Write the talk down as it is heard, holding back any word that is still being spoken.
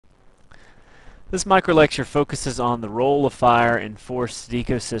This micro lecture focuses on the role of fire in forested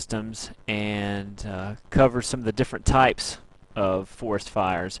ecosystems and covers some of the different types of forest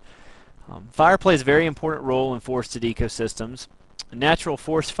fires. Fire plays a very important role in forested ecosystems. Natural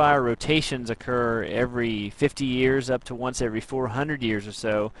forest fire rotations occur every 50 years up to once every 400 years or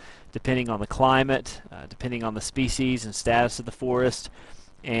so, depending on the climate, depending on the species and status of the forest,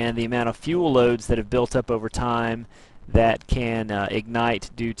 and the amount of fuel loads that have built up over time that can ignite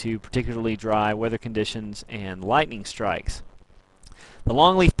due to particularly dry weather conditions and lightning strikes. The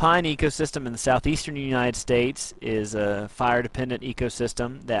longleaf pine ecosystem in the southeastern United States is a fire-dependent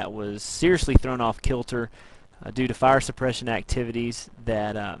ecosystem that was seriously thrown off kilter due to fire suppression activities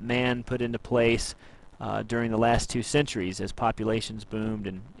that man put into place during the last 2 centuries as populations boomed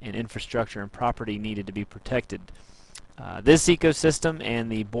and infrastructure and property needed to be protected. This ecosystem and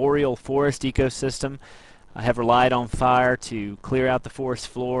the boreal forest ecosystem have relied on fire to clear out the forest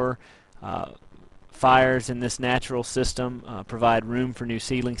floor. Fires in this natural system provide room for new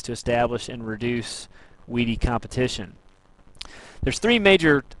seedlings to establish and reduce weedy competition. There's three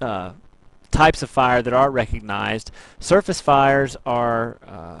major types of fire that are recognized. Surface fires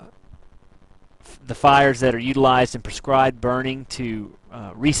are the fires that are utilized in prescribed burning to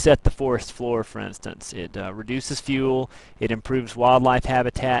reset the forest floor, for instance. It reduces fuel, it improves wildlife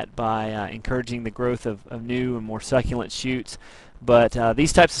habitat by encouraging the growth of new and more succulent shoots, but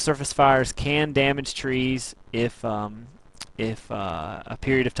these types of surface fires can damage trees if a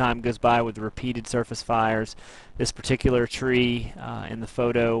period of time goes by with repeated surface fires. This particular tree in the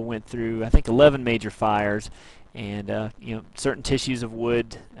photo went through, I think, 11 major fires, and certain tissues of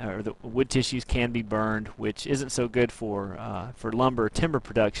wood, or the wood tissues, can be burned, which isn't so good for lumber or timber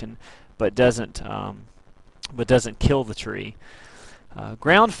production, but doesn't kill the tree.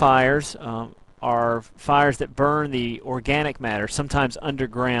 Ground fires are fires that burn the organic matter, sometimes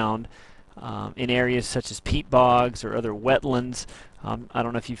underground, in areas such as peat bogs or other wetlands. I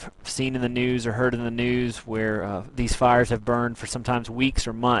don't know if you've seen in the news or heard in the news where these fires have burned for sometimes weeks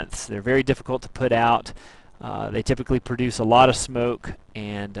or months. They're very difficult to put out. They typically produce a lot of smoke,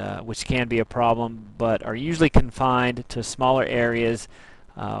 and which can be a problem, but are usually confined to smaller areas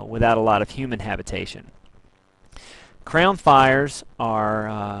without a lot of human habitation. Crown fires are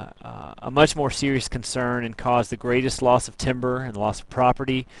a much more serious concern and cause the greatest loss of timber and loss of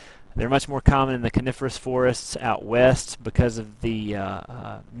property. They're much more common in the coniferous forests out west because of the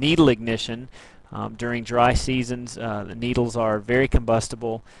needle ignition. During dry seasons, the needles are very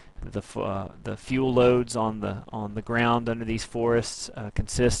combustible. The fuel loads on the ground under these forests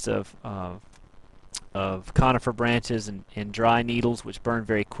consist of conifer branches and dry needles, which burn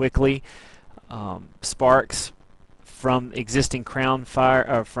very quickly. Sparks from existing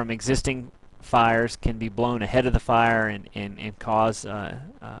fires can be blown ahead of the fire and cause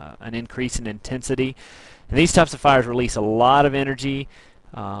an increase in intensity. And these types of fires release a lot of energy,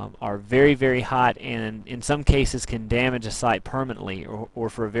 are very, very hot, and in some cases can damage a site permanently or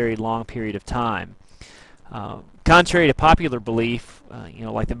for a very long period of time. Contrary to popular belief,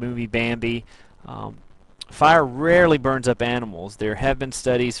 like the movie Bambi, fire rarely burns up animals. There have been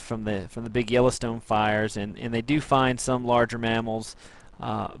studies from the big Yellowstone fires, and they do find some larger mammals,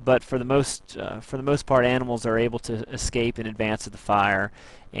 but for the most part, animals are able to escape in advance of the fire.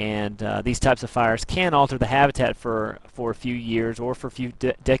 And these types of fires can alter the habitat for a few years or for a few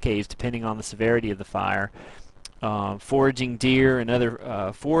decades, depending on the severity of the fire. Foraging deer and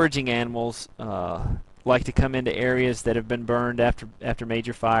other foraging animals like to come into areas that have been burned after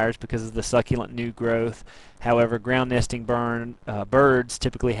major fires because of the succulent new growth. However, ground nesting birds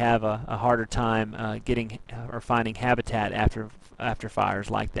typically have a harder time getting or finding habitat after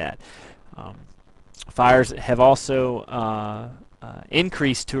fires like that. Fires have also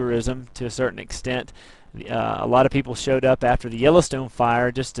increased tourism to a certain extent. A lot of people showed up after the Yellowstone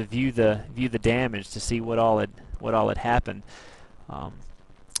fire just to view the damage, to see what all had happened.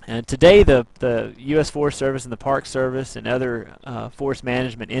 And today, the U.S. Forest Service and the Park Service and other forest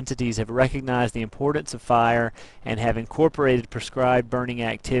management entities have recognized the importance of fire and have incorporated prescribed burning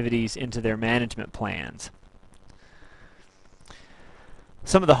activities into their management plans.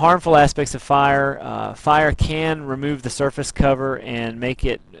 Some of the harmful aspects of fire: fire can remove the surface cover and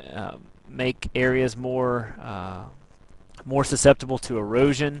make areas more susceptible to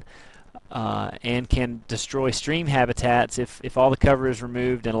erosion, and can destroy stream habitats if all the cover is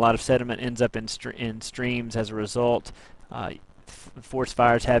removed and a lot of sediment ends up in streams as a result. Forest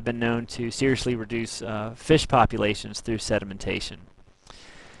fires have been known to seriously reduce fish populations through sedimentation.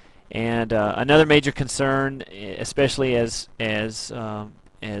 And another major concern, especially as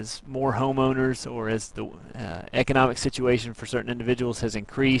as more homeowners or as the economic situation for certain individuals has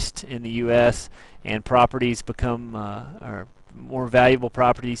increased in the U.S. and properties become or more valuable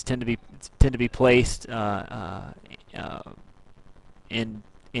properties tend to be placed in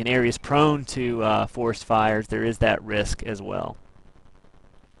areas prone to forest fires, there is that risk as well.